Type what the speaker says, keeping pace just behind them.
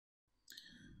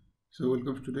So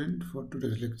welcome student for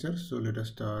today's lecture. So let us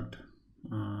start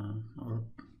our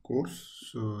course.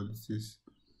 So this is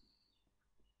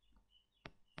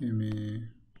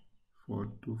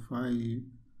MA425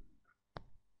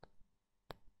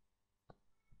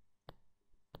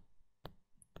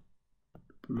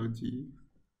 Topology.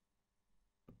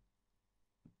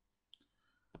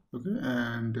 Okay,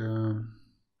 and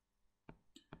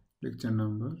lecture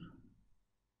number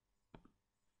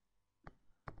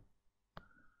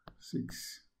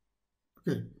 6.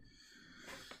 Okay,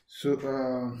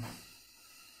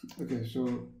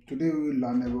 so today we will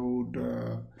learn about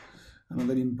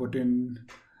another important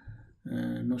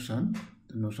notion,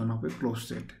 the notion of a closed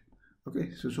set.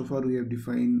 Okay, so far we have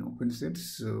defined open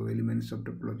sets, so elements of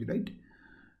topology, right?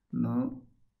 Now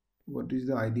what is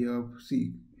the idea of,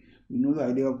 we know the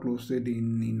idea of closed set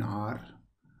in R.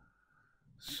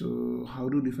 So how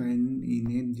to define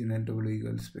in a general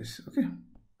topological space? Okay,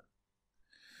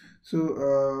 so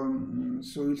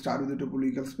we'll start with the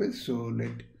topological space. So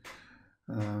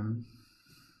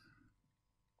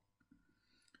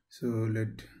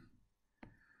let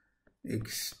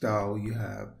x tau, you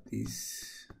have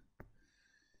this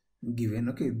given,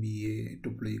 okay, be a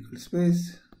topological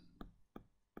space.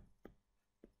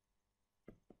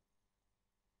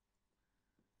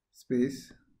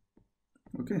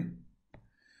 Okay,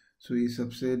 so a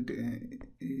subset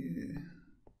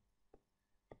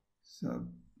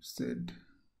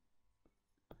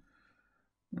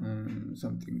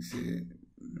something, say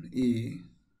A,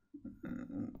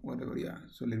 whatever, yeah.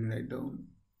 So let me write down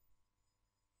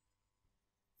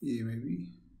A maybe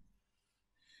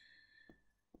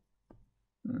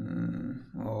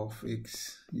of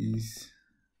x is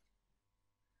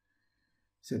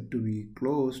said to be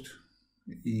closed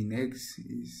in x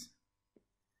is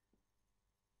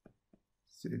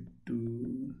said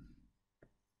to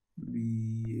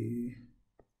be a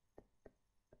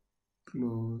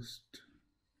closed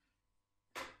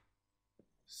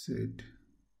set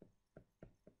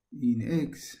in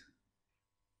x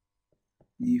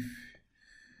if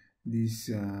this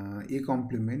a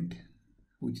complement,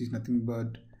 which is nothing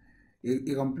but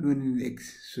a complement in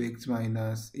x, so x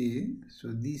minus a,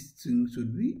 so this thing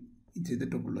should be inside the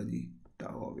topology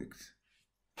tau of x.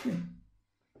 Okay,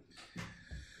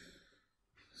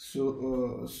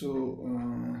 so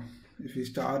if we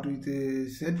start with a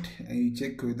set and you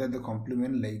check whether the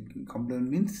complement,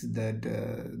 complement means that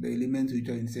the elements which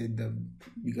are inside the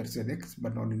bigger set x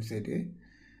but not inside a,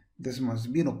 this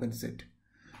must be an open set.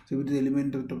 So if it is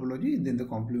element of topology, then the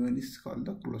complement is called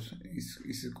the closed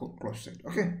set.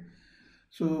 Okay,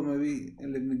 so maybe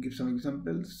let me give some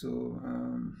examples. So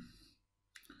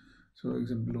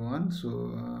example 1, so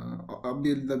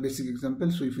update the basic example.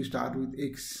 So if we start with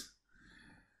x,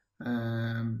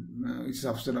 it's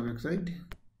subset of x, right?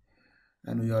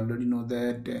 And we already know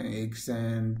that x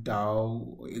and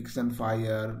tau, x and phi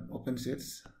are open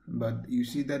sets, but you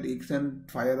see that x and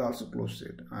phi are also closed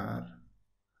set, are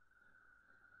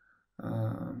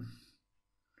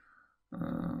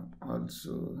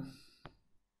also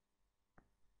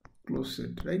closed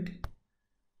set, right?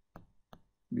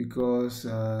 Because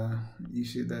you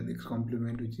see that x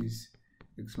complement, which is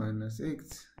x minus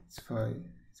x, it's phi,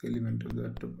 it's element of the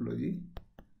topology,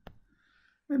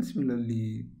 and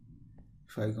similarly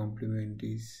phi complement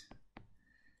is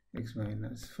x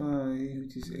minus phi,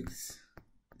 which is x,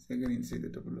 it's again inside the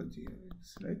topology of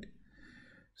x, right?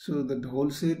 So that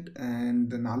whole set and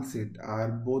the null set are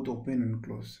both open and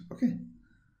closed. Okay,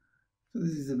 so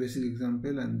this is a basic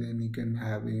example, and then you can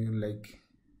have like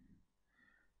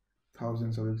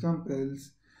thousands of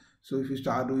examples. So if you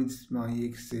start with my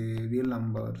x real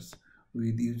numbers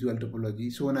with usual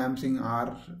topology, so when I'm saying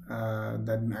R,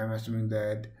 that I'm assuming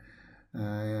that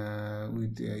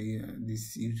with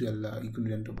this usual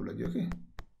equivalent topology. Okay,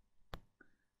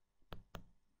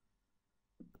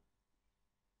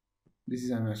 this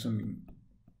is I'm assuming.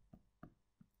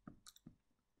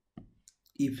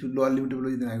 If lower limit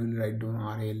topology, then I will write down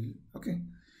RL. Okay,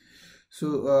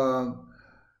 so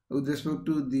with respect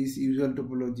to this usual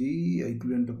topology,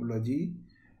 equivalent topology,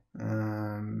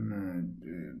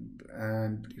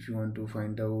 and if you want to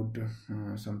find out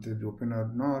something is open or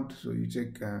not, so you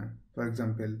check, for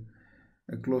example,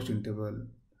 a closed interval,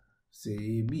 say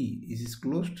AB, is this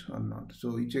closed or not?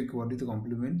 So you check what is the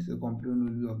complement. The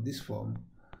complement will be of this form,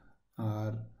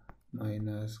 R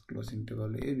minus closed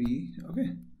interval AB.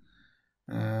 Okay,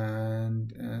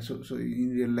 and so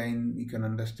in real line you can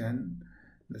understand.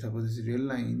 Suppose this is real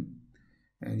line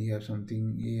and you have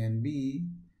something A and B,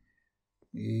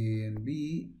 and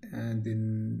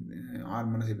then R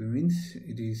minus AB means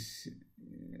it is,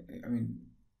 I mean,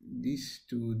 this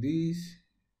to this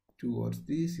towards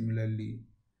this, similarly,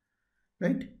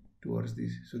 right, towards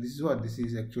this. So this is what, this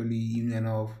is actually union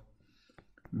of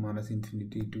minus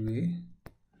infinity to A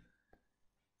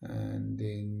and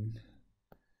then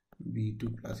B to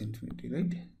plus infinity,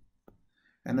 right?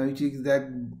 And now you check that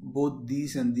both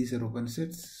these and these are open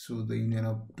sets, so the union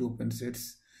of two open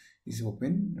sets is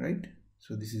open, right?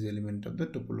 So this is element of the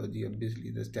topology,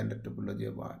 obviously the standard topology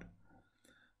of R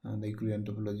and the equivalent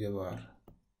topology of R,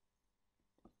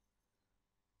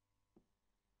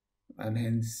 and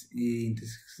hence A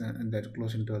intersection and that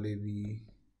closed interval AB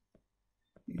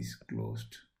is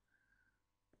closed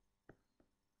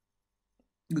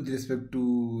with respect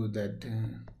to that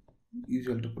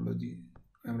usual topology.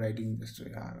 I'm writing just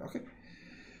R. Okay,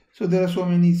 so there are so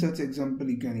many such example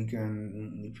you can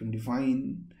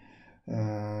define,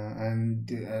 and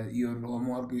your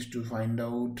homework is to find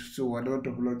out, so whatever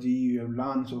topology you have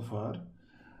learned so far,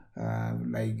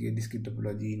 like discrete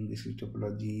topology, indiscrete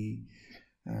topology,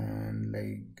 and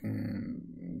like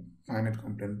finite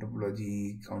component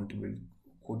topology, countable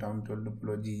co-countable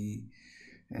topology,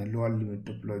 and lower limit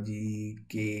topology,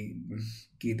 K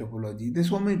topology. There's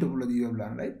so many topology you have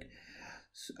learned, right?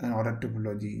 And order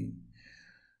topology.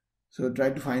 So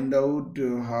try to find out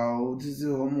how, this is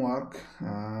a homework,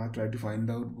 try to find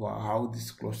out how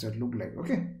this closed set look like.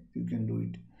 Okay, you can do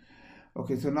it.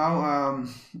 Okay, so now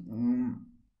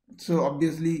so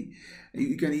obviously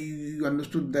you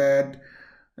understood that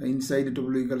inside the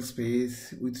topological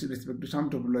space with respect to some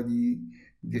topology,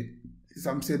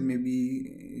 some set may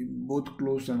be both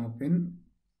closed and open,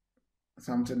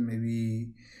 some set may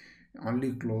be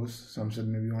only closed, some set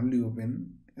may be only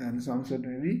open, and some set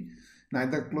may be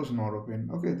neither closed nor open.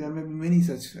 Okay, there may be many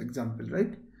such examples,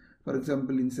 right? For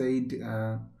example, inside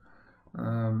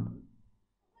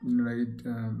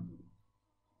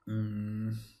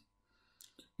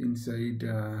inside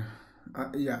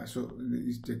yeah, so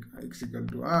this take x equal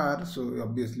to R, so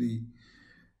obviously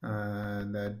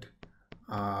that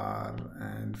R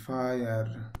and phi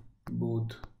are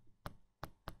both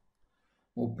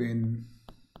open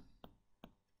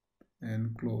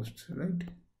and closed, right?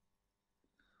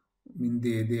 I mean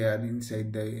they are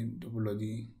inside the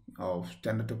topology of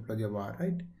standard topology of R,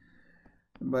 right?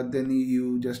 But then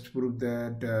you just prove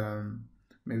that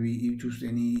maybe you choose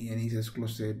any such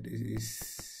closed set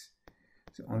is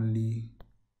only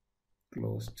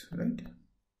closed, right?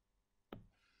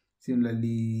 Similarly,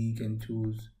 you can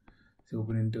choose the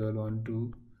open interval 1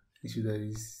 2, issue that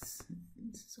is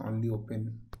only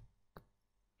open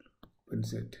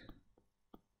set,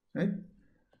 right?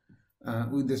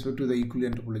 With respect to the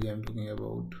equivalent topology I'm talking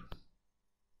about.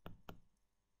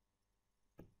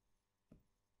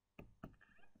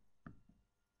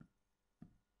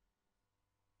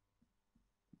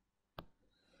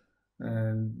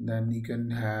 And then you can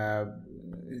have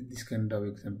this kind of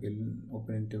example,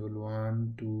 open interval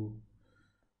 1 to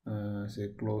say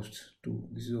closed 2.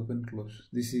 This is open closed.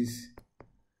 This is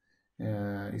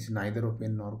neither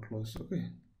open nor closed.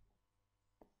 Okay.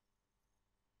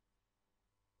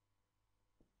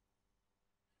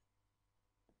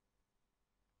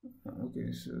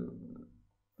 Okay, so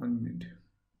 1 minute.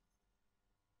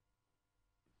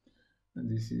 And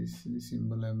this is the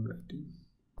symbol I'm writing.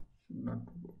 Not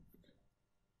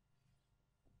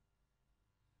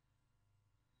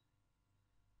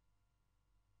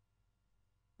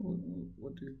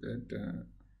what is that?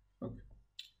 Okay,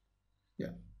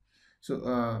 yeah. So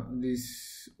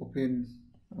this open,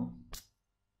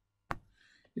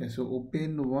 yeah. So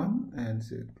open 1 and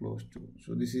say close 2.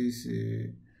 So this is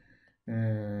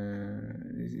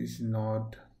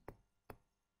not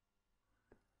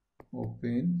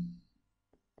open,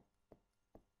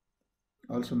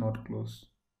 also not close.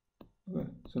 Okay,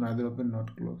 so neither open,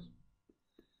 not close.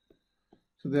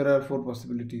 So there are 4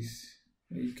 possibilities.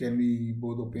 It can be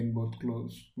both open, both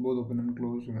closed, both open and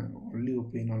closed, and only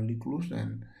open, only closed,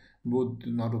 and both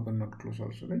not open, not closed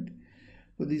also, right?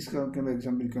 So this kind of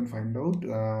example you can find out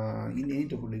in any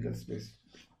topological space.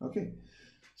 Okay,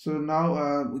 so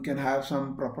now we can have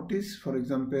some properties. For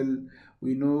example,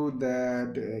 we know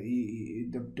that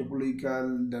the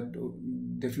topological, that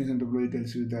definition of topology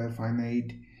tells you that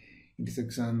finite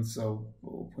intersections of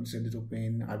open set is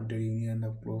open, arbitrary union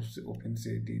of closed open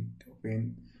set is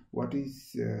open. What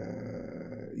is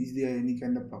there any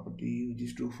kind of property which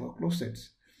is true for closed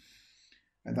sets?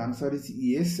 And the answer is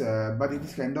yes, but it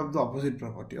is kind of the opposite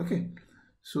property. Okay,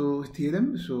 so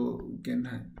theorem, so we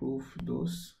can prove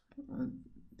those.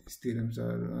 These theorems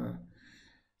are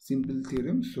simple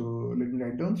theorems, so let me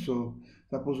write down. So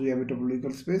suppose we have a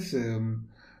topological space,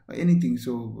 anything,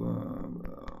 so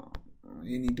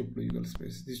any topological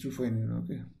space, this is true for any.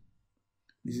 Okay,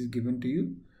 this is given to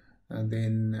you. and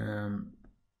then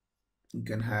you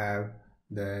can have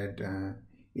that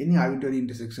any arbitrary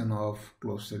intersection of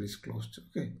closed set is closed.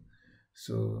 Okay,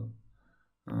 so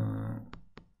I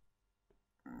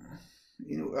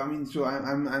mean, so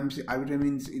I'm arbitrary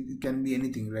means it can be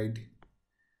anything, right?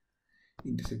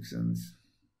 Intersections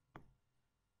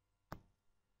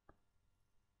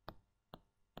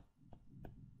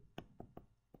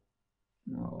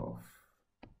of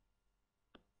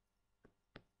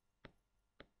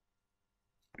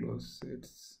closed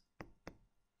sets.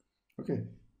 Okay,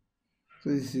 so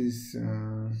this is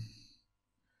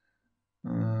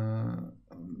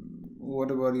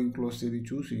whatever you closed set you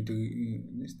choose,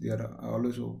 they are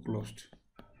always closed.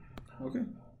 Okay,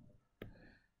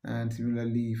 and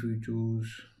similarly, if you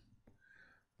choose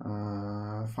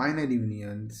finite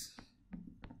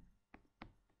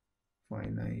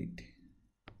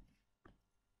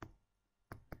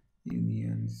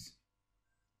unions,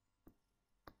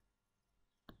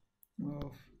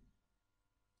 of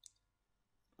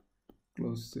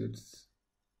closed sets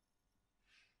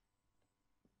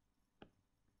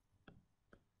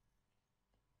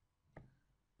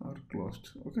are closed.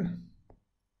 Okay.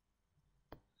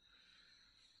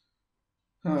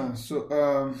 What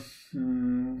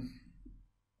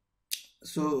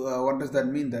does that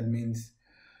mean? That means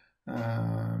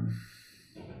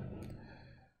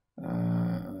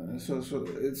so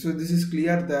this is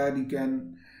clear that you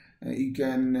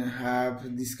can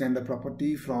have this kind of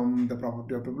property from the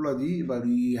property of topology, but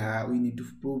we need to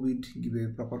prove it, give a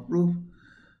proper proof.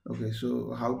 Okay,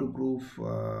 so how to prove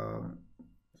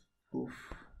proof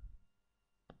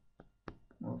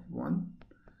of one?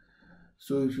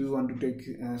 So if you want to take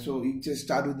so you just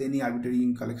start with any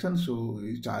arbitrary collection. So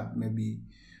you start maybe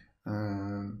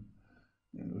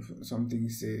something,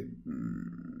 say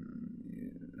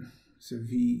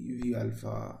v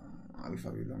alpha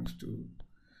belongs to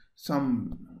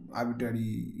some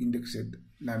arbitrary index set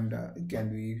lambda. It can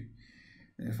be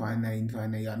finite,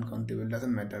 infinite, uncountable,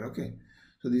 doesn't matter. Okay,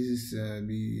 so this is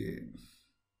the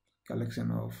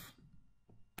collection of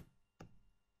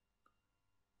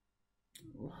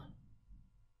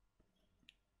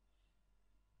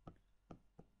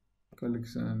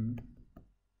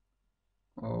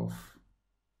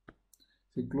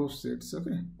say closed sets.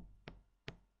 Okay,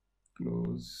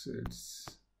 closed sets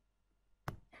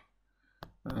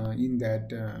in that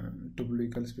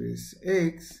topological space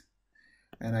X,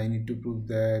 and I need to prove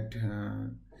that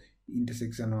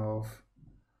intersection of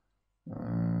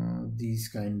these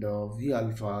kind of v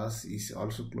alphas is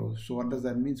also closed. So what does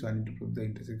that mean? So I need to prove the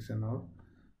intersection of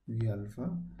v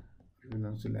alpha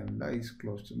belongs to lambda is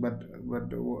closed. But what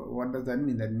does that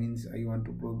mean? That means I want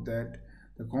to prove that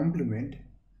the complement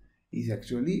is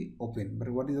actually open. But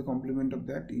what is the complement of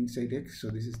that inside X? So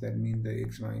this is, that means the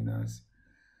X minus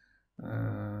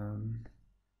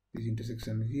this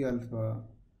intersection v alpha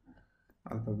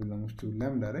belongs to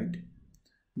lambda, right?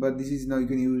 But this is, now you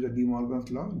can use the De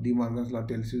Morgan's law. De Morgan's law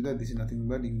tells you that this is nothing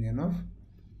but union of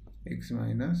X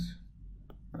minus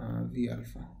v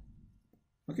alpha.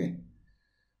 Okay,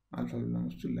 alpha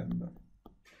belongs to lambda.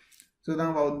 So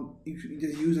now if you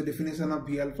just use the definition of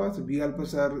v alpha, so v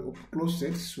alphas are closed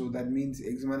sets. So that means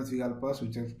X minus v alphas,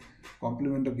 which are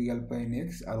complement of v alpha in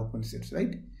X, are open sets,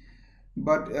 right?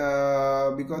 But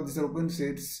because these are open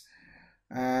sets,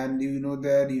 and you know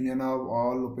that union of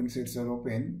all open sets are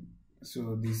open,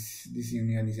 so this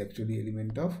union is actually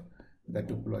element of the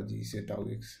topology set tau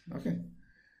X. Okay,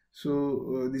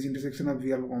 so this intersection of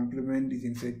v alpha complement is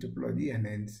inside topology, and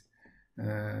hence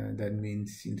that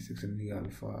means intersection v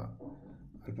alpha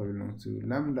belongs to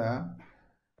lambda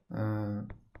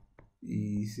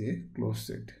is a closed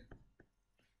set.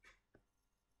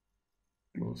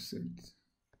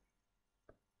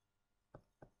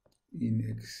 In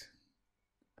X.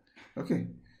 Okay,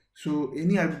 so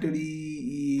any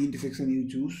arbitrary intersection you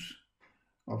choose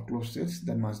of closed sets,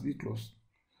 that must be closed.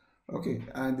 Okay,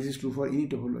 and this is true for any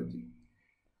topology.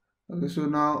 Okay, so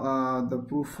now the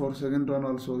proof for second one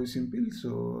also is simple.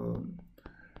 So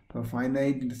a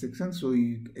finite intersection, so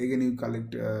again you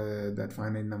collect that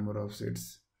finite number of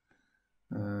sets,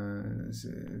 say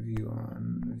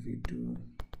v1, v2,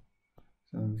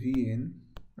 some vn.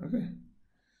 Okay,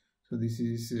 so this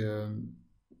is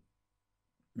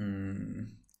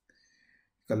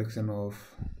collection of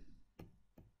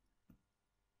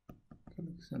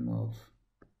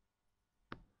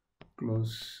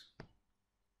closed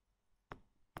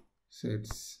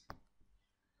sets,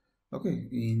 okay,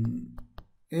 in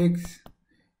X,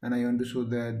 and I want to show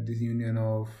that this union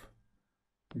of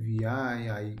vi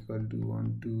I equal to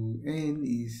 1 to n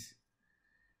is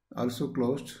also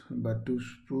closed, but to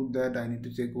prove that I need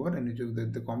to check what? I need to check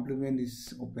that the complement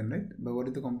is open, right? But what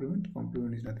is the complement?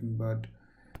 Complement is nothing but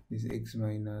this x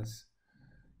minus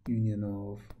union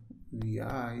of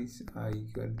vi's I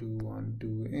equal to 1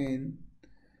 to n,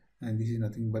 and this is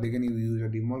nothing but, again, you use a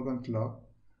De Morgan's law,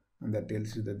 and that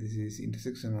tells you that this is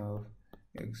intersection of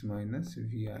x minus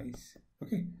vi's,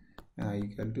 okay, I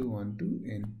equal to 1 to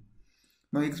n.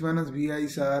 Now x minus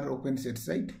vi's are open sets,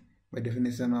 right? By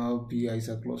definition of vi's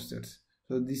are closed sets,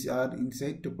 so these are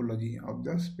inside topology of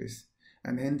the space,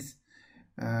 and hence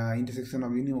intersection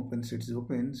of any open set is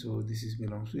open, so this is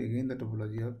belongs to, again, the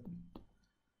topology of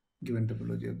given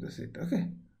topology of the set. Okay,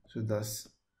 so thus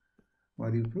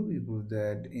what you prove? You prove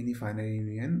that any finite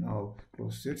union of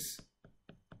closed sets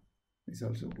is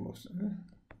also closed. Okay?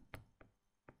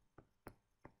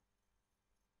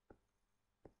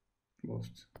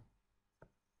 Closed.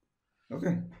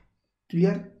 Okay,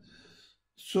 clear?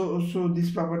 So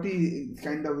this property is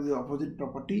kind of the opposite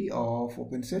property of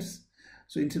open sets.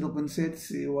 So inside open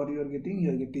sets, what you are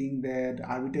getting that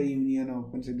arbitrary union of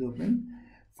open set is open,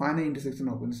 finite intersection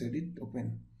of open set is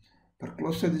open. For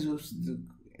closed set, this is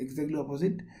exactly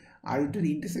opposite.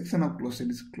 Arbitrary intersection of closed set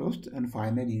is closed, and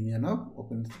finite union of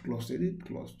open closed set is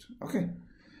closed. Okay.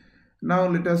 Now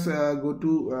let us go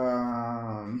to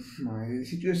a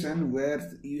situation where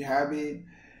you have a,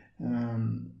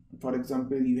 for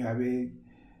example, you have a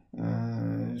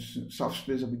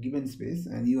subspace of a given space,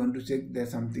 and you want to check that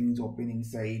something is open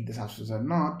inside the subspace or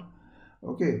not.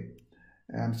 Okay,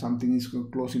 and something is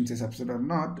closed inside subset or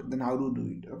not. Then how to do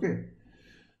it? Okay,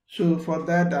 so for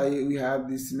that we have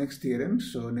this next theorem.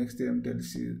 So next theorem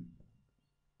tells you,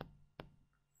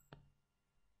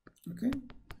 okay,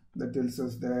 that tells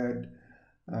us that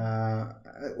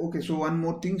okay, so one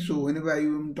more thing. So whenever I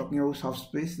am talking about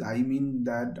subspace, I mean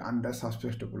that under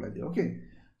subspace topology. Okay,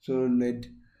 so let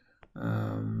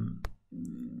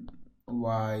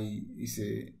y is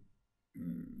a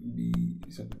b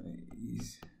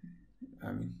is,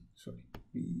 I mean, sorry,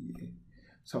 be a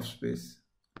subspace.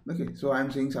 Okay, so I am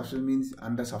saying subspace means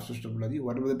under subspace topology.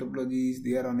 Whatever the topology is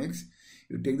there on X,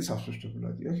 you take the subspace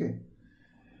topology. Okay,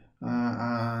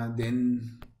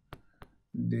 then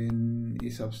a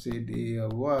subset A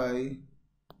of Y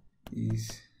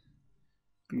is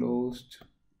closed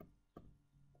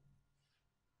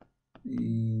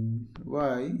in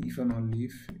Y if and only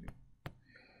if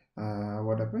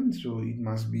what happens? So it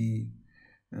must be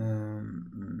A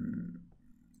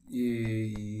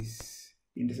is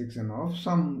intersection of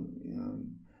some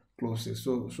closest.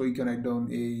 So you can write down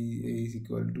A is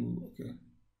equal to, okay,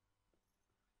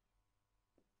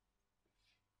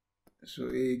 so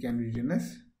A can be written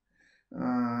as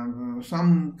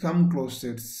some closed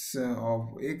sets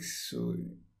of X. So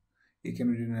A can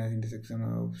be written as intersection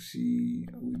of C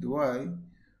with Y,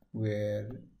 where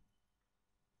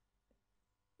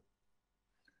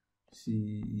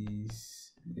C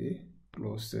is a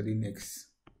closed set in X.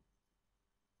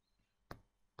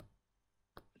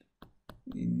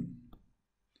 In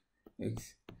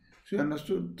X. So you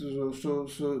understood? So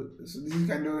this is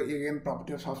kind of, again,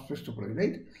 property of subspace topology,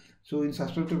 right? So in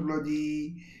subspace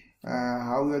topology,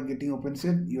 how you are getting open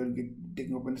set? You are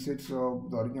taking open sets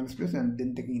of the original space and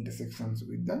then taking intersections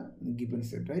with the given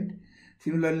set, right?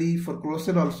 Similarly, for closed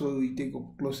set also, we take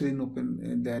closed set in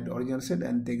open that original set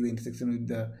and take the intersection with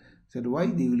the set Y.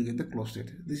 They will get the closed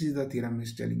set. This is the theorem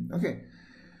is telling. Okay.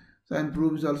 So and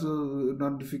proof is also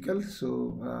not difficult.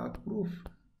 So proof.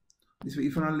 This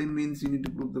if and only means you need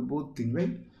to prove the both thing,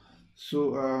 right?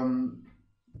 So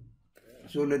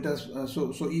so let us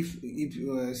so if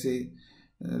say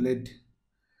let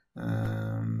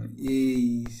A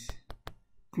is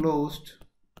closed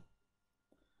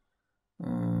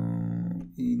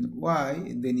in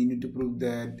Y, then you need to prove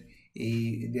that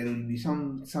there will be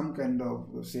some kind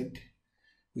of set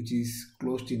which is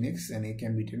closed in X, and A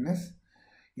can be written as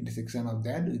intersection of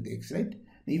that with X, right?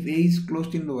 If A is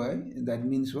closed in Y, that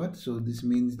means what? So this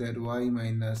means that Y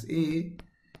minus A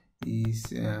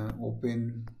is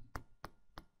open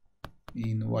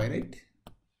in Y, right?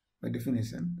 By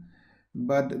definition.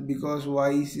 But because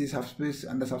Y is a subspace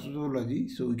under subspace topology,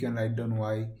 so we can write down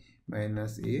Y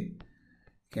minus A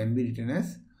can be written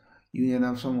as union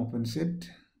of some open set,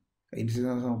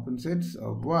 intersection of some open sets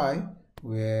of Y,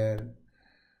 where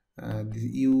this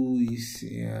U is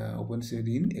open set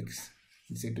in X,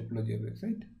 inside topology of X,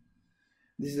 right?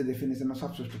 This is the definition of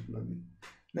subspace topology,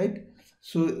 right?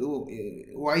 So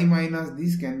Y minus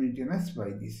this can be written as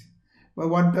by this. But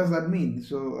what does that mean?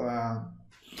 So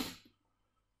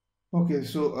okay,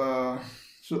 so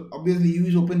so obviously U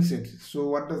is open set. So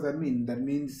what does that mean? That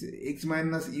means X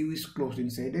minus U is closed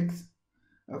inside X.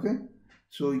 Okay,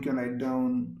 so you can write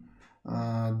down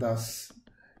thus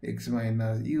x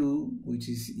minus u, which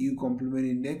is u complement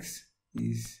in x,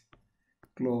 is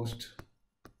closed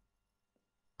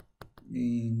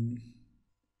in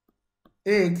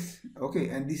x. Okay,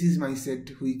 and this is my set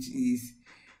which is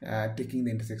taking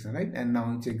the intersection, right? And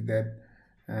now check that,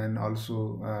 and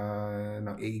also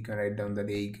now you can write down that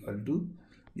a equal to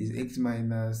this x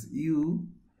minus u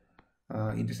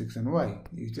intersection y.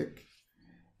 You check,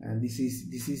 and this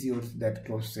is your that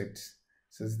closed set,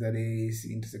 such that a is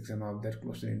intersection of that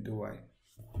closed set into y.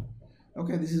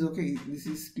 Okay, this is okay. This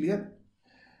is clear.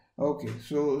 Okay,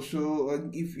 so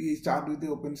if we start with the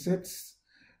open sets,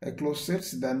 closed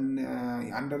sets, then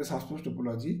under the subspace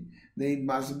topology, then it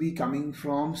must be coming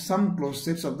from some closed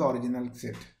sets of the original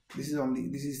set. This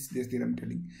is the theorem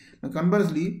telling. Now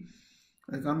conversely,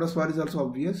 the converse part is also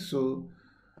obvious. So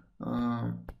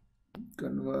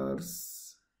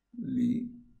conversely,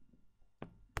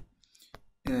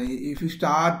 if you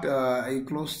start a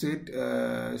closed set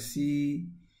C,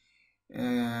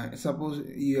 suppose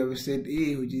you have a set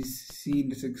A which is C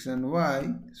intersection Y,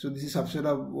 so this is subset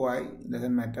of Y,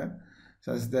 doesn't matter,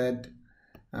 such that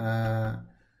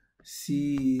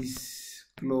C is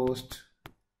closed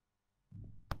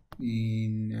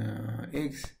in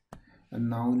X, and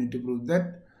now we need to prove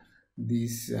that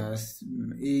this A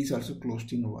is also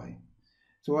closed in Y.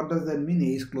 So what does that mean?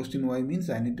 A is closed in Y means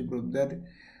I need to prove that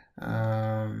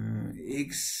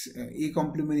X A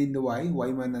complement in the Y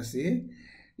minus A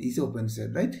is open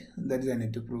set, right? That is I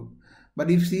need to prove.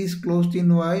 But if C is closed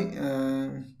in Y,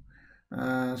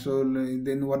 so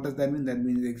then what does that mean? That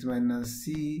means X minus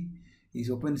C is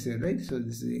open set, right? So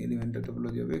this is the elemental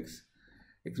topology of X.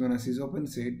 X minus C is open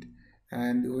set,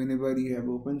 and whenever you have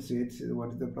open sets,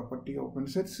 what is the property of open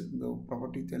sets? The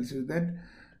property tells you that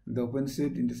the open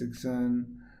set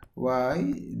intersection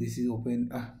Y, this is open.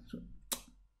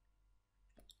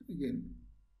 Again.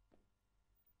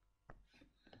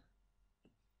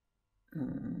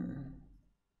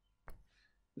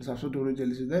 The subset topology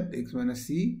tells you that X minus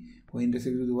C when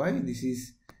intersects with Y, this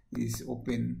is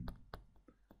open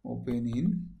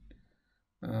in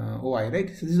OI, right?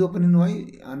 So this is open in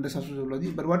Y under subset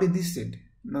topology. But what is this set?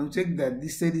 Now check that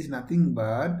this set is nothing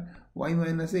but Y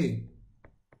minus A.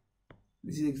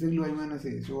 This is exactly Y minus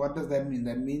A. So what does that mean?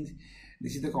 That means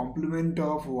this is the complement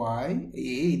of Y,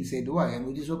 A inside Y, and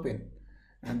which is open,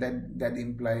 and that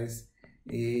implies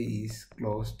A is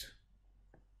closed.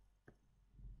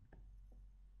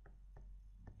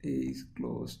 A is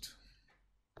closed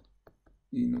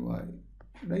in Y,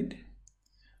 right?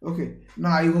 Okay,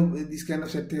 now I hope this kind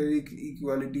of set theoretic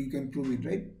equality you can prove it,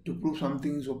 right? To prove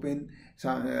something is open,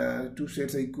 two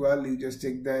sets are equal, you just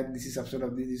check that this is subset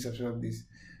of this, this is subset of this.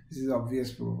 This is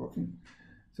obvious proof, okay?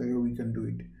 So here we can do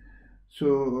it.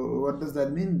 So what does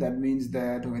that mean? That means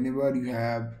that whenever you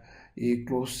have a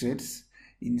closed sets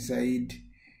inside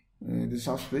the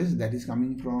subspace that is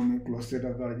coming from a closed set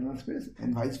of the original space,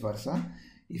 and vice versa,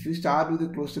 if you start with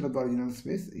the closed set of the original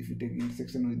space, if you take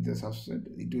intersection with the subset,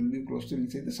 it will be closed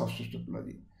inside the subspace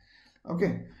topology.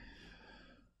 Okay.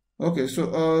 Okay.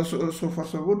 So far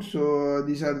so good. So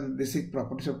these are the basic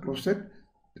properties of closed set,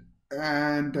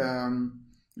 and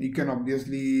you can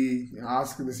obviously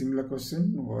ask the similar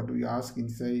question. What do we ask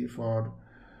inside for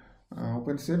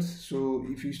open sets? So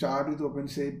if you start with open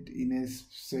set in a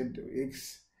set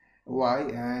X, Y,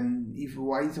 and if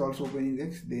Y is also open in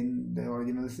X, then the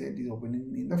original set is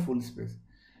open in the full space.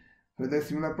 So the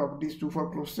similar properties true for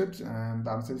closed sets, and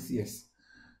the answer is yes.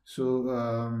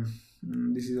 So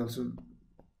this is also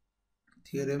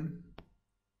theorem.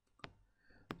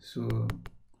 So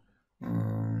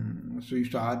you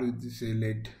start with, say,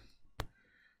 let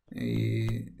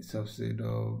a subset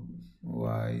of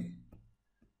Y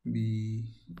be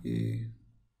a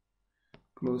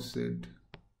closed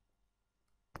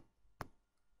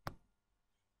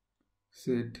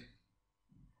set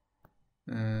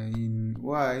in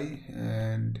Y,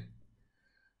 and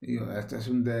you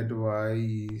assume that Y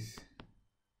is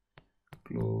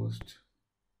closed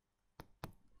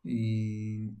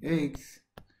in X,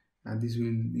 and this will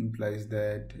implies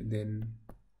that then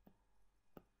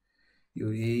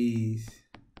your A is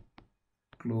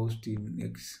closed in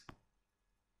X.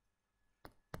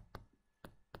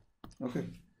 Okay,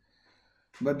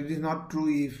 but it is not true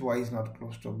if Y is not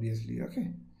closed, obviously.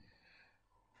 Okay,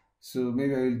 so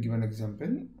maybe I will give an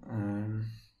example.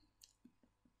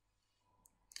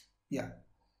 Yeah,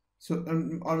 so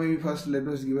or maybe first let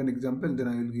us give an example, then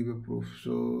I will give a proof.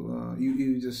 So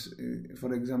you just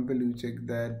for example, you check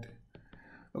that.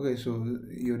 Okay, so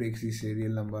your X is a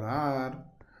real number R,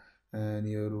 and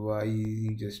your Y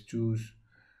you just choose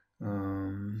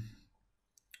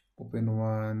open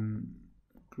one,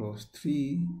 close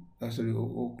 3, sorry,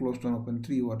 O closed 1 open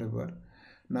 3, whatever.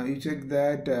 Now you check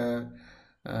that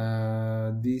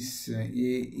this A,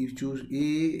 you choose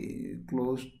A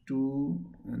closed 2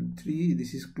 and 3,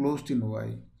 this is closed in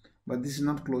Y, but this is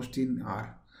not closed in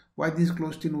R. Why this is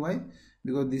closed in Y?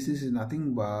 Because this is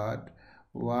nothing but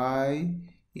Y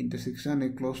intersection a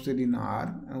closed set in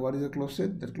R. And what is a closed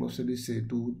set? That closed set is say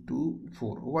 2 to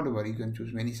 4, whatever. You can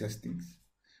choose many such things.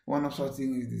 One of such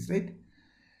things is this, right?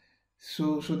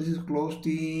 So this is closed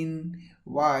in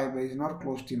Y, but it's not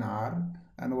closed in R.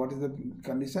 And what is the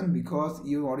condition? Because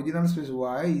your original space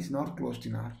Y is not closed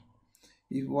in R.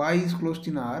 If Y is closed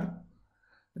in R,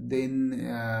 then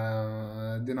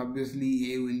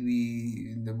obviously A will be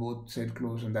in the both side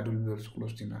closed, and that will be also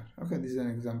closed in R. Okay, this is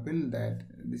an example that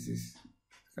this is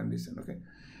condition. Okay,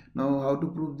 now how to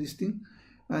prove this thing?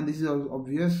 And this is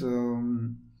obvious.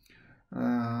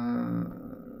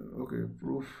 Okay,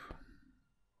 proof.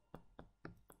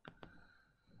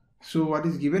 So what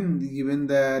is given? Given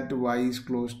that Y is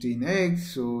closed in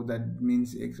X, so that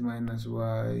means X minus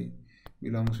Y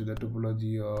belongs to the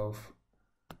topology of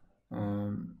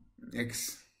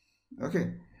X.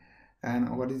 Okay, and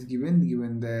what is given?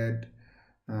 Given that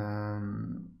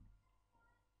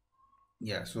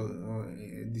yeah, so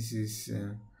this is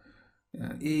A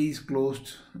is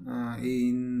closed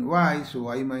in Y, so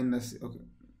Y minus, okay,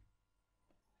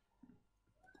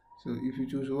 so if you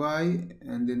choose Y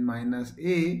and then minus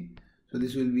A, so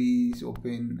this will be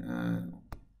open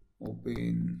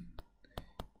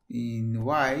in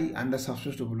Y under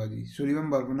subspace topology. So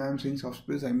remember, when I am saying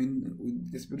subspace, I mean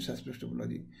with respect to subspace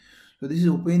topology. So this is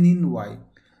open in Y.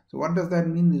 So what does that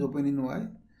mean? Is open in Y.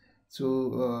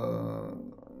 So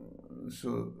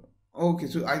okay,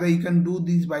 so either you can do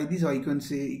this by this, or you can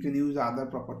say you can use the other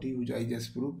property which I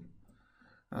just proved.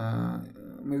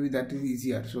 Maybe that is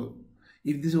easier. So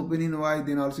if this is open in Y,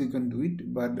 then also you can do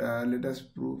it. But let us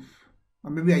prove. Or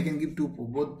maybe I can give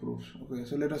both proofs. Okay,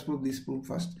 so let us prove this proof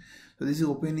first. So this is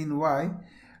open in Y,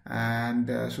 and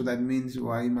so that means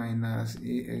Y minus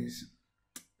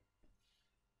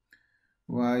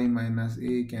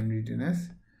A can be written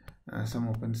as some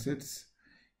open sets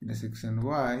intersection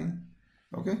Y.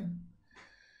 Okay,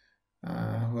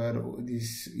 where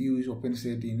this U is open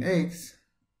set in X.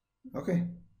 Okay,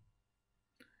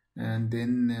 and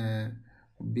then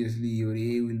obviously your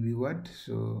A will be what?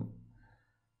 So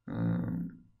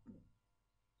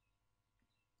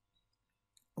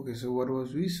okay, so what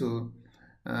was we? So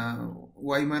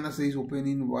Y minus A is open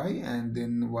in Y, and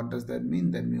then what does that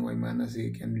mean? That means Y minus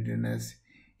A can be written as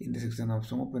intersection of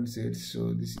some open sets.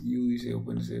 So this U is a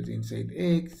open set inside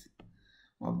X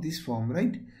of this form,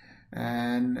 right?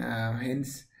 And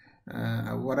hence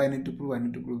what I need to prove? I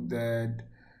need to prove that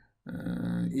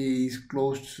A is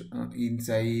closed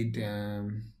inside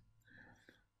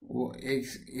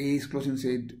X. A is closed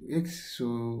inside X.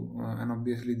 So and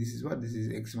obviously this is what? This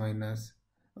is X minus.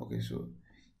 Okay, so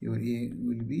your A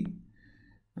will be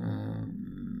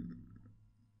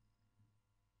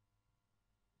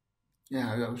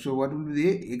yeah. So what will be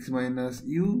the X minus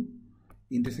U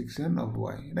intersection of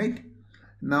Y, right?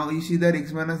 Now you see that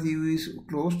X minus U is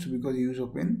closed because U is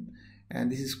open,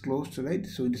 and this is closed, right?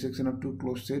 So intersection of two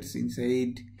closed sets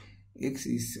inside X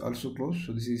is also closed.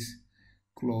 So this is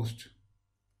closed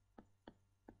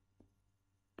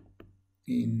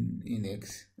in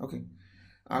X. Okay,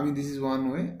 I mean this is one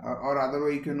way, or other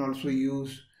way you can also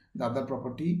use the other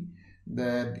property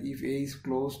that if A is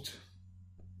closed,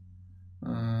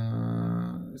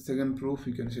 second proof,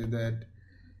 you can say that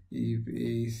if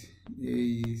A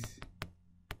is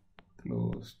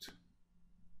closed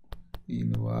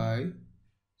in Y,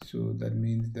 so that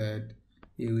means that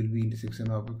A will be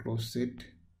intersection of a closed set.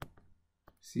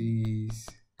 C is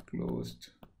closed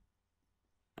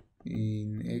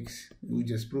in X. We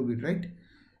just prove it, right?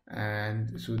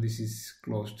 And so this is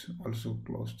closed, also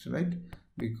closed, right?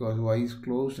 Because Y is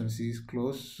closed and C is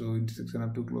closed, so intersection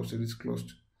of two closed set is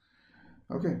closed.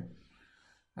 Okay,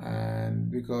 and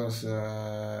because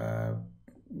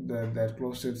that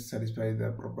closed set satisfies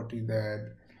the property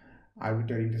that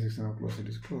arbitrary intersection of closed set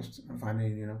is closed, and final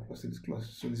union of closed set is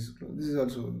closed. So this is closed. This is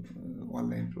also one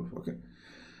line proof. Okay.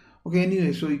 Okay.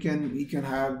 Anyway, so you can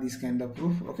have this kind of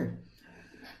proof. Okay.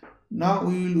 Now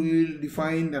we will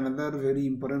define another very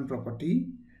important property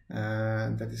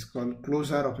that is called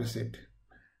closure of a set,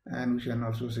 and we can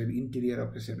also say interior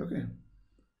of a set. Okay.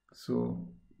 So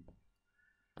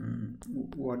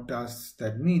what does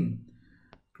that mean?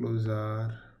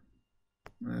 Closure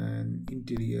and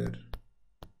interior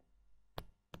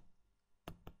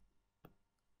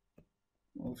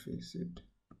of a set.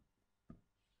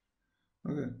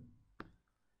 Okay,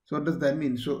 So what does that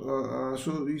mean? So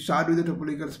we start with the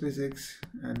topological space X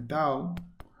and tau.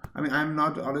 I mean, I'm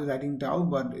not always writing tau,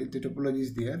 but the topology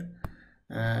is there,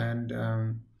 and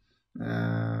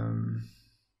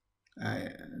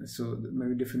so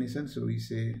maybe definition. So we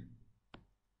say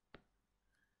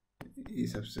E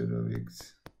subset of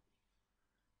X.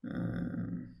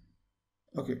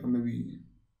 Okay, or maybe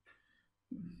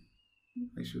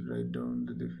I should write down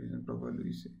the definition properly.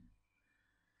 We say.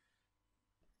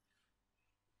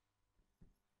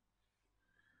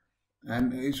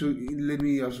 And so let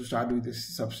me also start with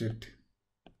this subset.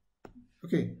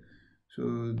 Okay,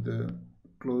 so the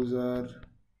closure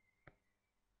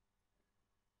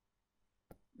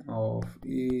of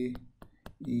A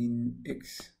in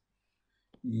X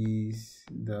is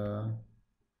the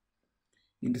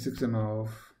intersection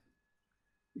of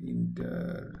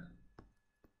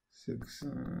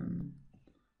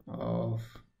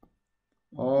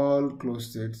all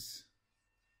closed sets,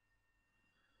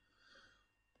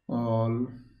 all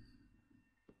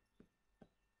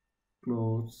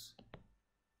closed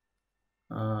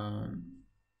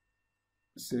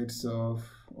sets of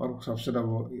or subset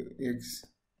of X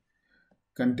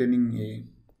containing A.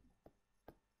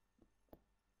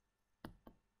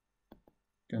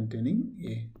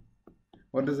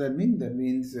 What does that mean? That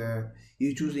means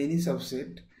you choose any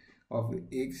subset of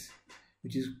X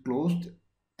which is closed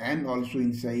and also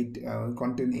inside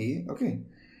contain A. Okay,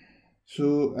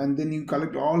 so and then you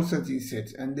collect all such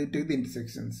sets and they take the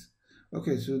intersections.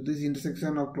 Okay, so this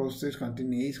intersection of closed sets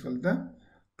containing A is called the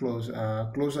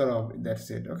closure of that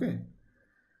set. Okay,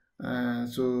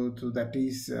 so that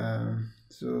is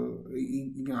so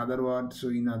in other words,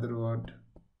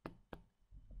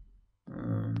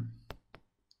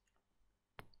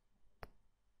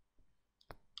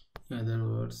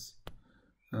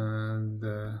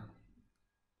 the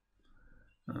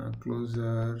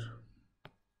closure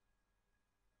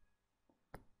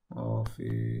of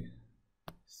a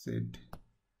set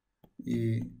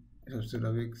A subset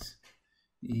of X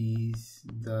is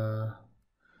the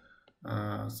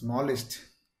smallest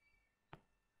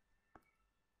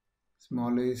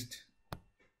closed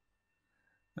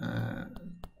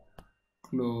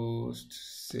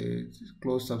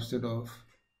subset of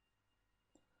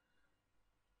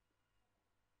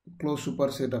closed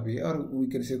superset of A, or we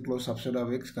can say closed subset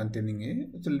of X containing A.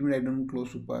 So let me write down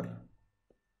closed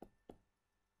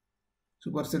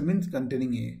superset means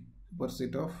containing A,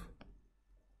 superset of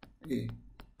A.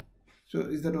 So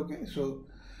is that okay? So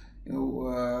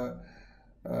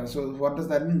so what does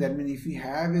that mean? That means if we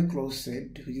have a closed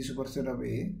set which is superset of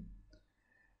A,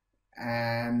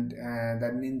 and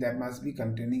that means that must be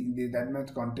containing that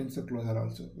much contains the closure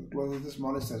also. Closure is the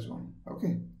smallest such one.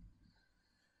 Okay.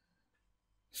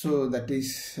 So that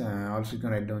is also you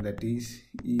can write down, that is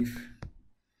if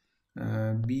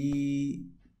B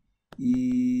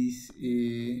is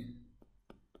a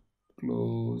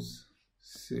closed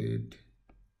set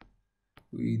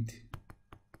with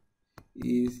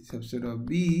A subset of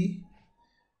B,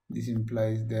 this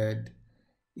implies that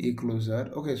A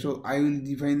closure. Okay, so I will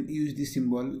use this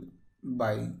symbol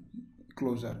by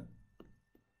closure.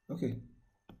 Okay,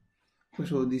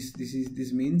 so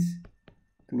this means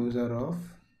closure of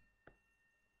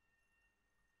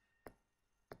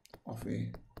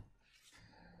A.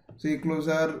 So a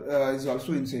closure is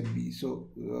also inside B. So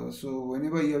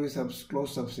whenever you have a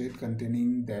closed subset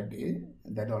containing that A,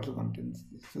 that also contains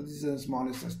this. So this is the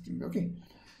smallest such thing. Okay.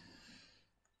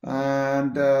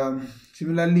 And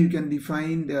similarly, you can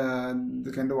define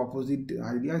the kind of opposite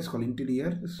idea. It's called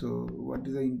interior. So what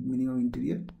is the meaning of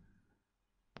interior?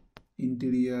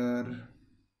 Interior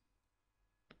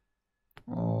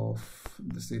of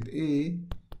the set A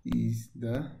is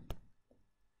the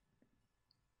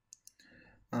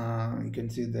you can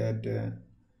say that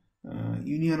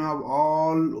union of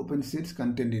all open sets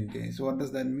contained in A. So what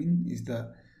does that mean? Is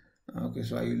the okay,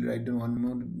 so I will write down one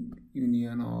more,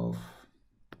 union of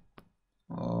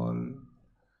all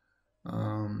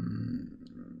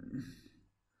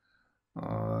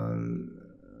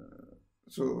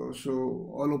so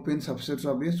all open subsets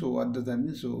of A. So what does that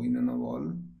mean? So union of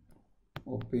all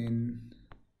open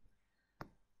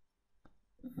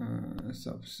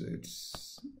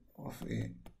subsets of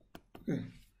A. Okay,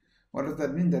 what does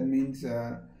that mean? That means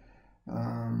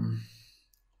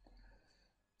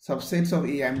subsets of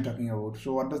A I am talking about.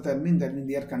 So what does that mean? That means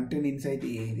they are contained inside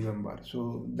A, remember.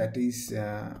 So that is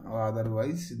or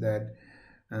otherwise that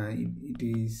it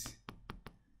is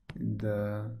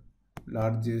the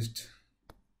largest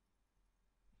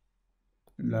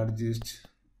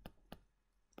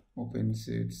open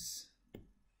sets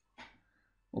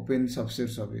open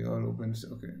subsets of A or open.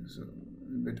 Okay, so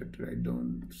better to write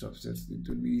down subsets, it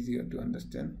will be easier to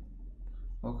understand.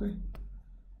 Okay,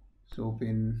 so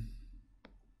open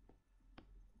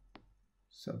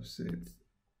subsets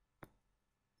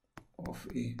of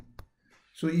A.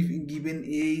 So if given A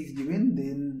is given,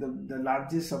 then the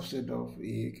largest subset of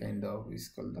A kind of is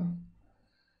called the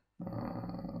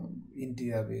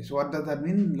interior of A. So what does that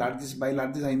mean? Largest, by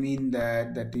largest I mean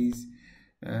that is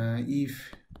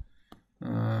if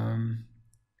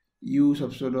U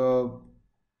subset of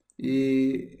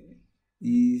A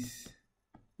is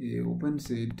a open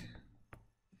set,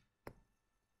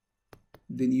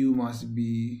 then U must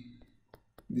be,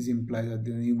 this implies that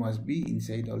then U must be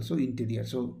inside also interior.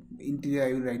 So interior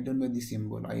I will write down by this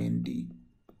symbol int.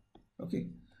 Okay,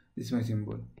 this is my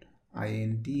symbol.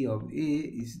 Int of A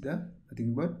is the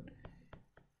nothing but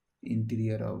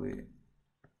interior of A.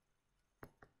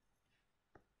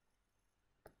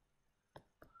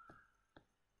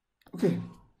 Okay,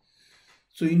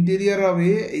 so interior of A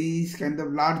is kind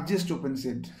of largest open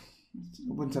set,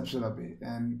 open subset of A,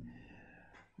 and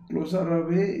closure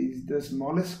of A is the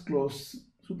smallest closed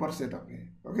superset of A.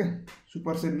 Okay,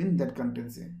 superset means that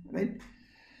contains A, right?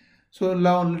 So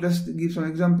now let us give some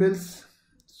examples.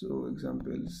 So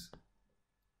examples.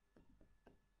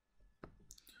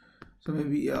 So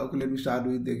maybe okay, let me start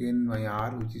with again my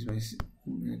R, which is my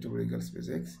topological space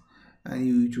X, and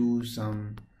you choose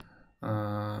some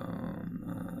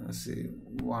say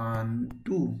 1,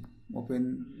 2,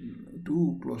 open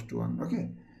 2, close to 1. Okay.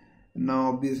 Now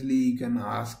obviously you can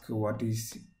ask what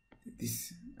is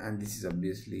this, and this is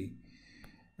obviously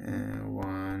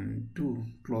 1, 2,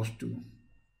 close to,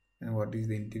 and what is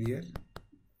the interior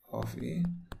of A?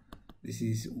 This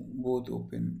is both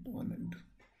open 1 and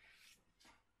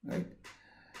 2, right?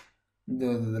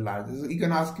 The largest. You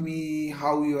can ask me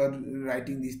how you are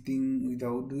writing this thing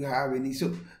without, do you have any,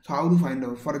 so how to find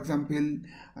out? For example, in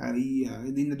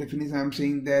the definition I am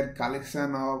saying that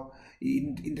collection of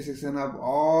intersection of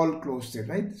all closed set,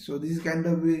 right? So this is kind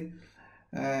of a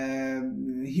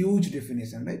huge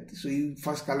definition, right? So you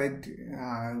first collect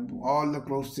all the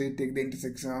closed set, take the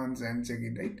intersections and check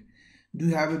it, right? Do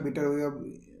you have a better way of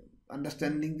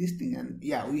understanding this thing? And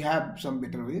yeah, we have some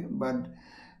better way, but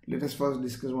let us first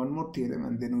discuss one more theorem,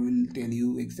 and then we will tell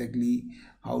you exactly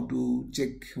how to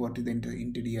check what is the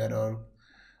interior or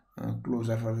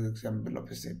closure, for example, of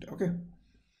a set. Okay.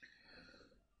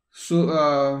 So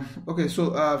okay,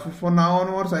 so for now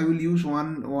onwards I will use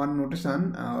one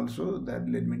notation also, that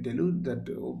let me tell you that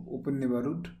open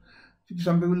neighborhood,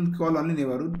 some people call only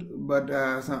neighborhood, but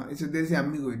there is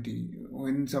ambiguity.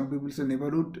 When some people say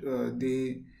neighborhood,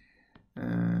 they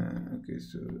okay,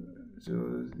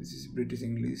 so this is British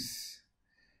English.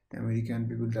 American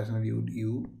people does not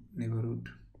use neighborhood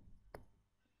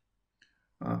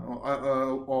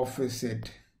of a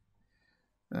set,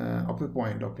 of a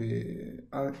point, of a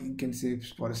you can say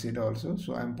for a set also.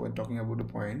 So I'm talking about a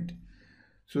point.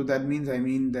 So that means I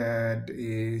mean that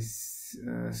is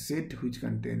a set which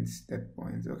contains that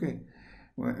points. Okay,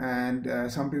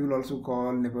 and some people also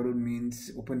call neighborhood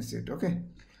means open set. Okay,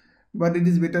 but it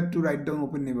is better to write down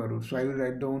open neighborhood. So I will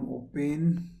write down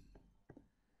open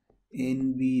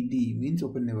NBD means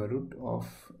open neighborhood of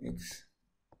X.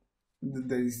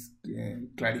 That is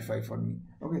clarify for me.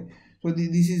 Okay, so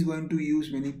this is going to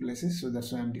use many places, so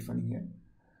that's why I'm defining here.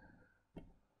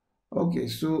 Okay,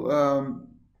 so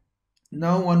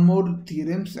now one more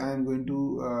theorems I am going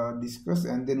to discuss,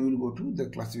 and then we will go to the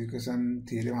classification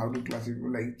theorem, how to classify,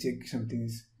 like check something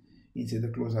is inside the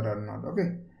closure or not.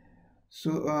 Okay,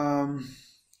 so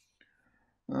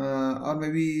or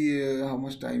maybe how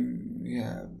much time we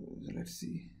have, let's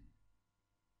see.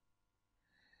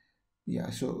 Yeah,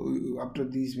 so after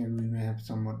this maybe we may have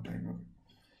some more time. Okay.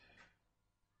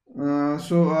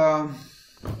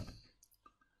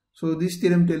 So this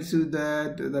theorem tells you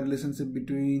that the relationship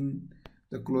between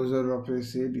the closure of a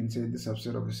set inside the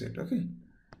subset of a set. Okay,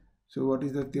 so what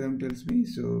is the theorem tells me?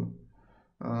 So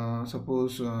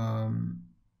suppose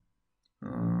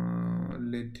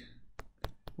let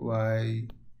Y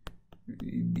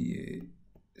be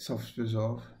a subspace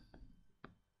of,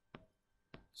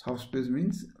 subspace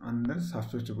means under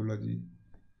subspace topology.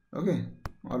 Okay,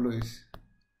 always.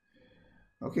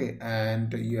 Okay,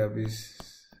 and you have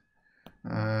this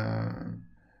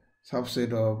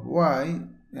subset of Y,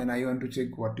 and I want to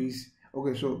check what is,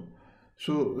 okay, so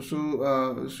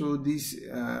this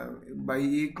by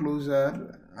a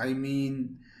closure I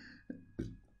mean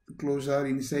closure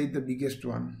inside the biggest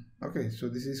one. Okay, so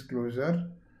this is closure,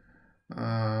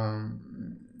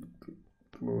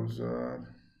 closure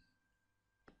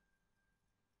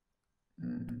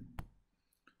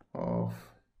of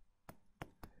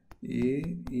A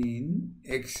in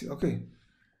X. Okay.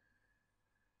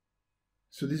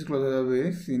 So this is closure of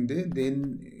X in there.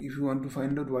 Then if you want to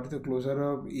find out what is the closure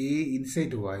of A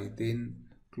inside Y, then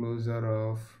closure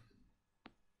of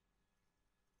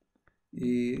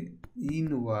A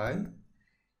in Y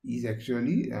is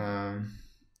actually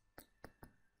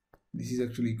this is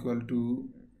actually equal to,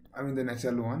 I mean, the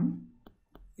natural one,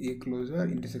 A closure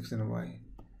intersection Y.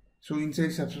 So inside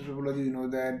subset topology, you know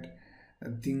that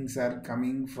things are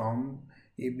coming from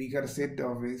a bigger set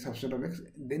of a subset of X,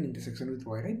 then intersection with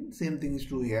Y, right? Same thing is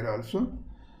true here also.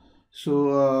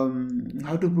 So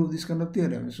how to prove this kind of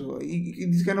theorem? So it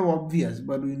is kind of obvious,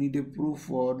 but we need a proof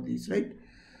for this, right?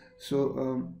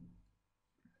 So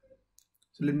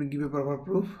so let me give a proper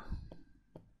proof.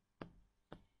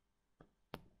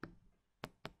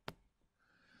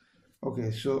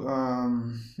 Okay, so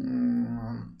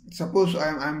suppose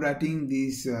I'm writing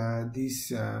this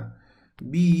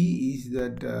B is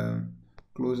that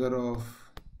closure of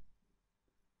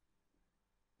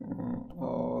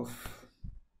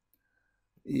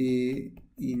A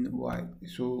in Y.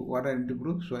 So what I need to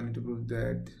prove? So I need to prove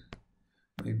that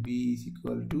my B is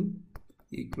equal to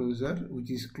A closure,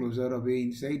 which is closure of A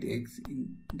inside X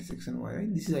intersection Y,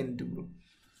 right? This is I need to prove.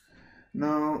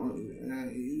 Now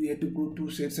we have to prove two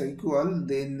sets are equal,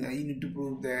 then you need to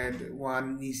prove that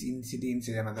one is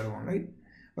inside another one, right?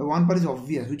 But one part is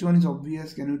obvious. Which one is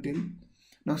obvious? Can you tell?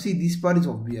 Now see, this part is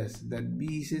obvious, that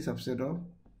B is a subset of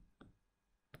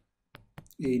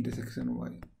A intersection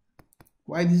Y.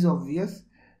 Why this is obvious?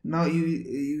 Now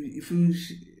if you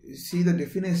see the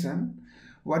definition,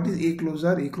 what is A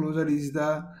closure? A closure is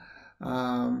the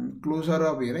closure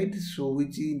of A, right? So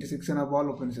which is intersection of all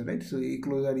open set, right? So A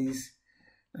closure is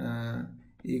A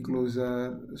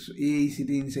closure, so A is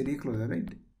sitting inside A closure,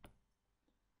 right?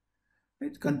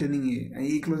 Right, containing A, and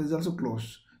A closure is also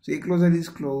closed. So A closure is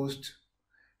closed,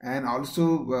 and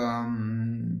also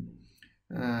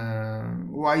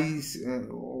Y is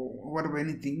what of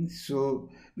anything. So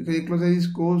because A closure is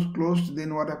closed,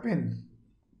 then what happened?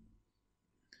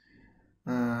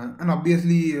 And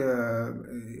obviously A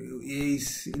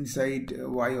is inside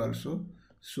Y also.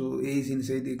 So A is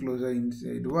inside A closure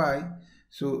inside Y.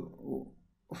 So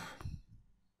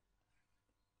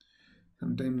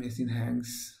sometimes machine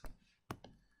hangs.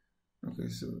 Okay,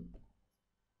 so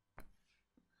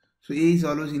A is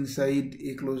always inside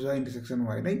A closure intersection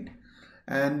Y, right?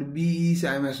 And B is,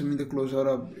 I am assuming, the closure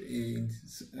of A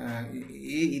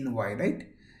in Y, right?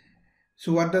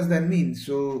 So what does that mean?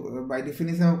 So by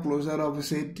definition of closure of a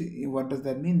set, what does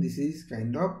that mean? This is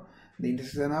kind of the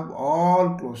intersection of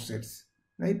all closed sets,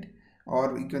 right?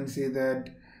 Or you can say that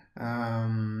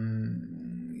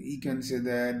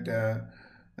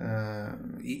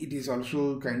it is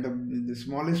also kind of the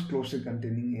smallest closed set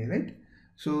containing A, right?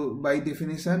 So by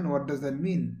definition, what does that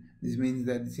mean? This means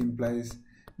that this implies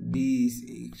B is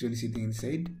actually sitting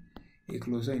inside A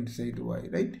closure inside Y,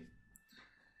 right?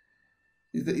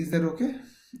 Is that okay?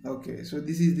 Okay, so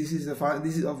this is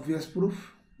obvious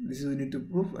proof. This is we need to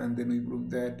prove, and then we prove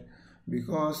that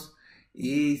because A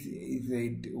is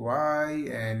inside Y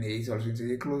and A is also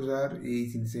inside A closure, A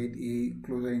is inside A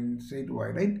closure inside Y,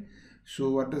 right?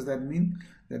 So what does that mean?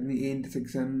 That means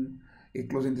A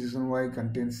closure intersection Y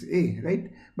contains A,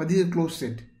 right? But this is a closed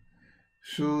set.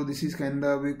 So this is kind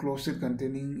of a closed set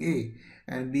containing A,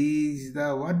 and B is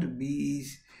the what? B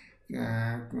is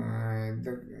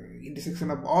the intersection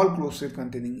of all closed set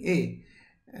containing A,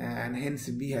 and hence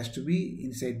B has to be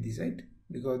inside this, right?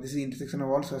 Because this is intersection of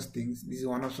all such things. This is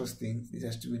one of such things. This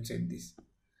has to be inside this.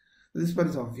 So this part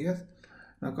is obvious.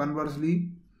 Now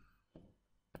conversely,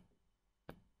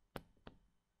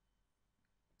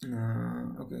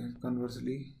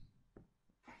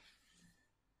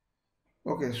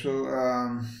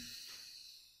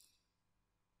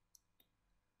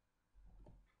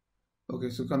 okay,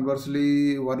 so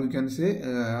conversely, what we can say?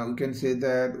 We can say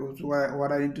that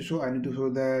what I need to show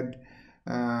that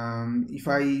if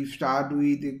I start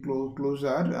with a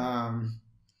closure,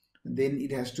 then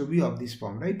it has to be of this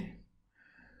form, right?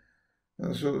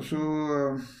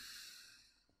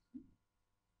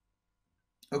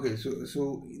 Okay,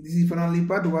 so this is finally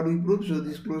part what we prove. So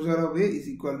this closure of A is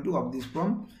equal to of this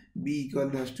form, B equal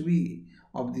to has to be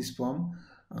of this form,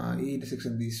 A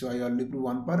intersection this. So I already prove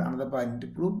one part. Another part I need to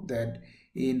prove that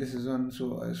A intersection.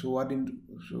 So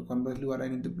conversely, what I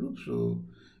need to prove? So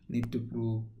need to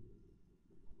prove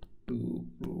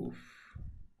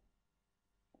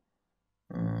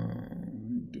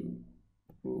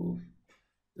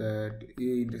that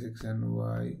A intersection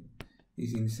Y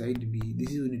is inside B.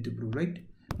 This is we need to prove, right?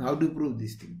 Now how do you prove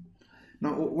this thing?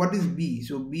 Now what is B?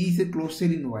 So B is a closed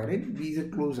set in Y, right? B is a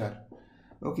closure.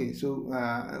 Okay, so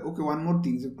okay, one more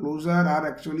thing. So closure are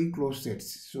actually closed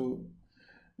sets. So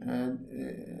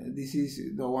this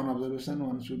is the one observation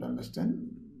one should understand.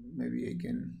 Maybe I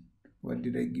can. What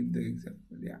did I give the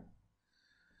example?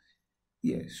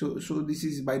 Yeah. So this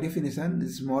is by definition the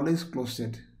smallest closed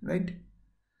set, right?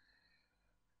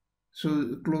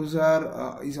 So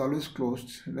closure is always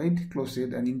closed, right? Closed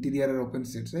set, and interior are open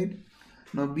sets, right?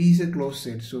 Now B is a closed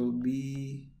set. So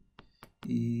B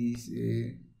is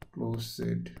a closed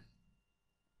set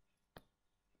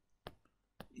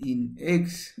in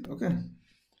X. Okay.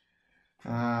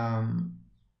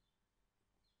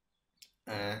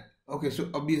 Okay, so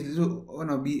obviously, so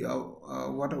no B.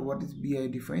 What is B I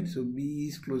defined? So B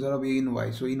is closure of A in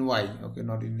Y. So in Y, okay,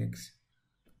 not in X.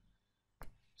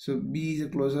 So B is a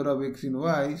closure of X in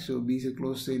Y. So B is a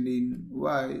closed set in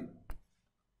Y.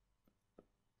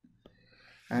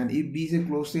 And if B is a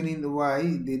closed set in the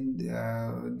Y,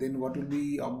 then what will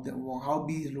be of the, how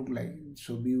B look like?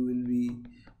 So B will be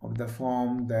of the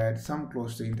form that some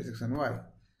closed set intersection Y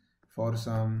for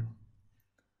some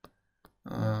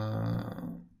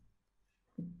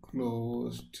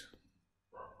closed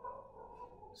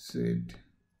set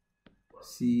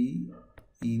C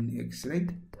in X, right?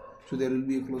 So there will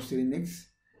be a closed set in X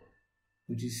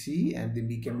which is C, and then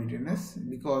B can be written as,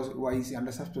 because Y is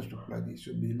under subspace topology,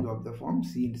 so B will be of the form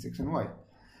C intersection Y.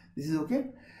 This is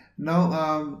okay.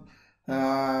 Now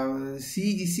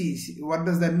C is C. What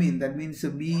does that mean? That means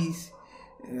B is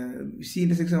C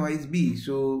intersection Y is B,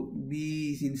 so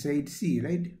B is inside C,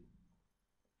 right?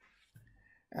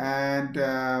 And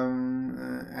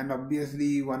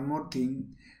obviously one more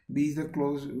thing, B is the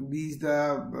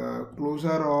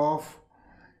closure of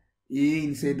A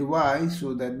inside Y,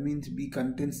 so that means B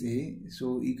contains A.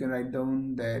 So you can write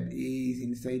down that A is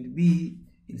inside B,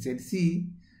 inside C.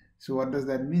 So what does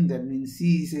that mean? That means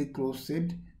C is a closed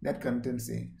set that contains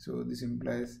A. So this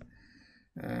implies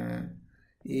A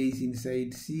is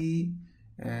inside C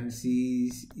and C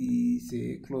is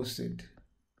a closed set.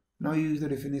 Now use the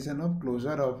definition of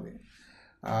closure of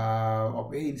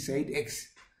A inside X.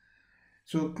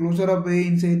 So closure of A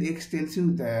inside X tells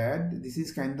you that this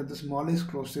is kind of the smallest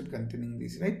closed set containing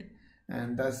this, right?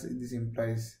 And thus this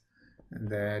implies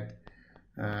that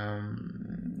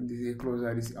this A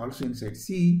closure is also inside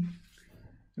C,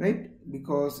 right?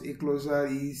 Because A closure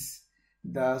is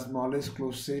the smallest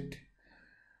closed set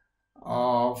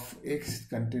of X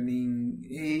containing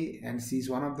A, and C is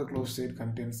one of the closed set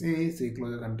contains A, so A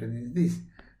closure contains this,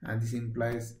 and this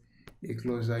implies A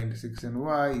closure intersection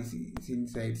Y is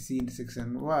inside C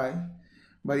intersection Y.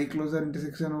 But A closure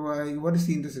intersection Y, what is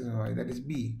C intersection Y? That is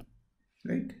B,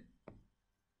 right?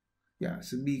 Yeah,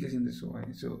 so B is intersection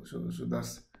Y. So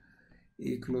thus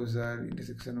A closure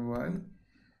intersection Y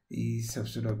is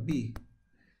subset of B,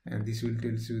 and this will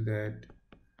tell you that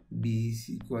B is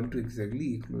equal to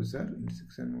exactly A closure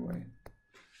intersection Y.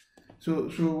 So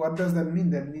what does that mean?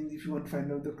 That means if you want to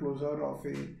find out the closure of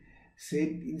a set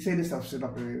inside a subset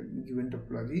of a given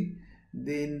topology,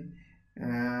 then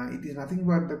it is nothing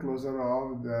but the closure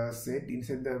of the set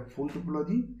inside the full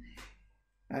topology,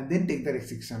 and then take the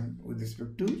restriction with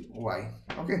respect to Y.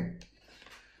 Okay.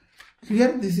 So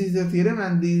here this is the theorem,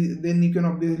 and then you can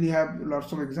obviously have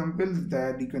lots of examples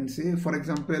that you can say. For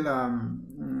example,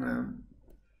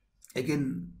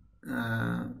 again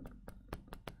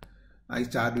I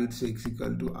start with say X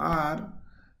equal to R,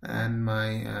 and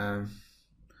my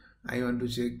I want to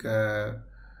check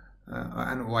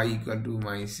and Y equal to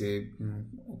my say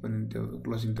open interval,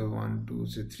 close interval 1 to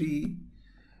say 3,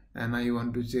 and I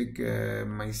want to check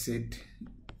my set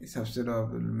subset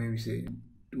of maybe say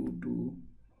 2 to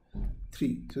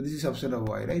 3. So this is subset of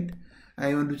Y, right?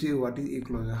 I want to say what is A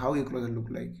closure, how A closure look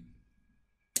like.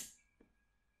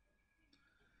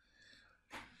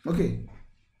 Okay,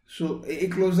 so A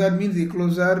closure means A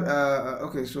closure.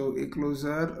 Okay, so A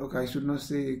closure. Okay, I should not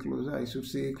say A closure. I should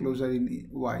say A closure in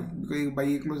Y, because by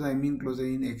A closure I mean closure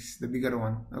in X, the bigger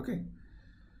one. Okay,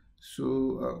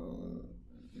 so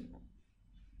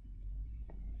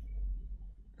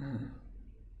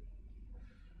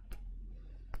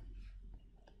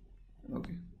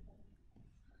okay.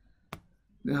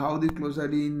 Then how the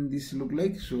closure in this look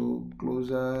like? So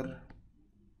closure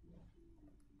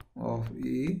of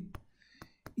A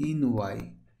in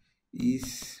Y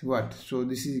is what? So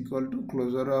this is equal to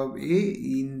closure of A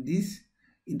in this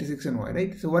intersection Y,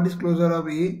 right? So what is closure of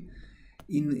A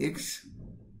in X?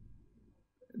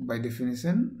 By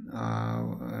definition,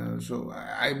 so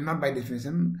I'm not by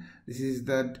definition, this is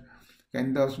that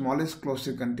kind of smallest closed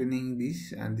set containing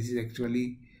this, and this is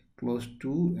actually close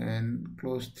 2 and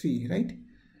close 3, right?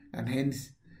 And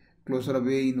hence closure of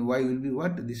A in Y will be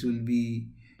what? This will be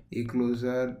A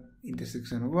closure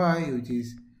intersection of y, which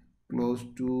is close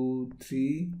to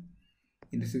 3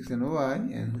 intersection of y,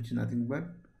 and which is nothing but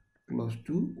close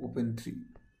to open 3.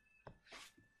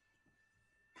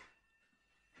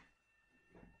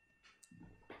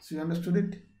 So you understood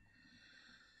it?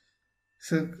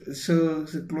 So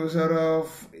closure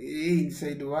of A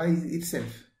inside y is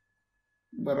itself,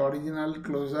 but original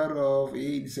closure of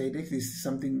A inside x is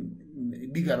something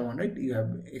bigger one, right? You have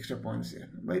extra points here,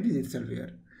 but it is itself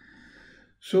here.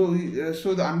 So,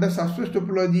 under subspace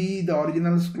topology, the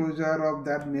original closure of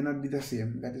that may not be the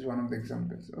same. That is one of the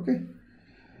examples. Okay.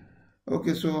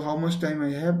 Okay. So how much time I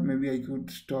have? Maybe I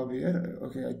could stop here.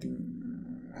 Okay. I think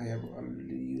I have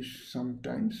already used some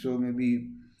time. So maybe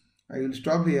I will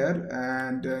stop here,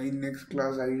 and in next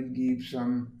class I will give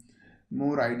some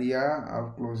more idea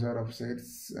of closure of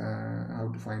sets, how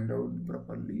to find out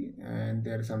properly, and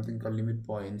there is something called limit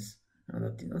points,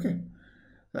 another thing. Okay.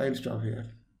 So I will stop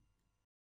here.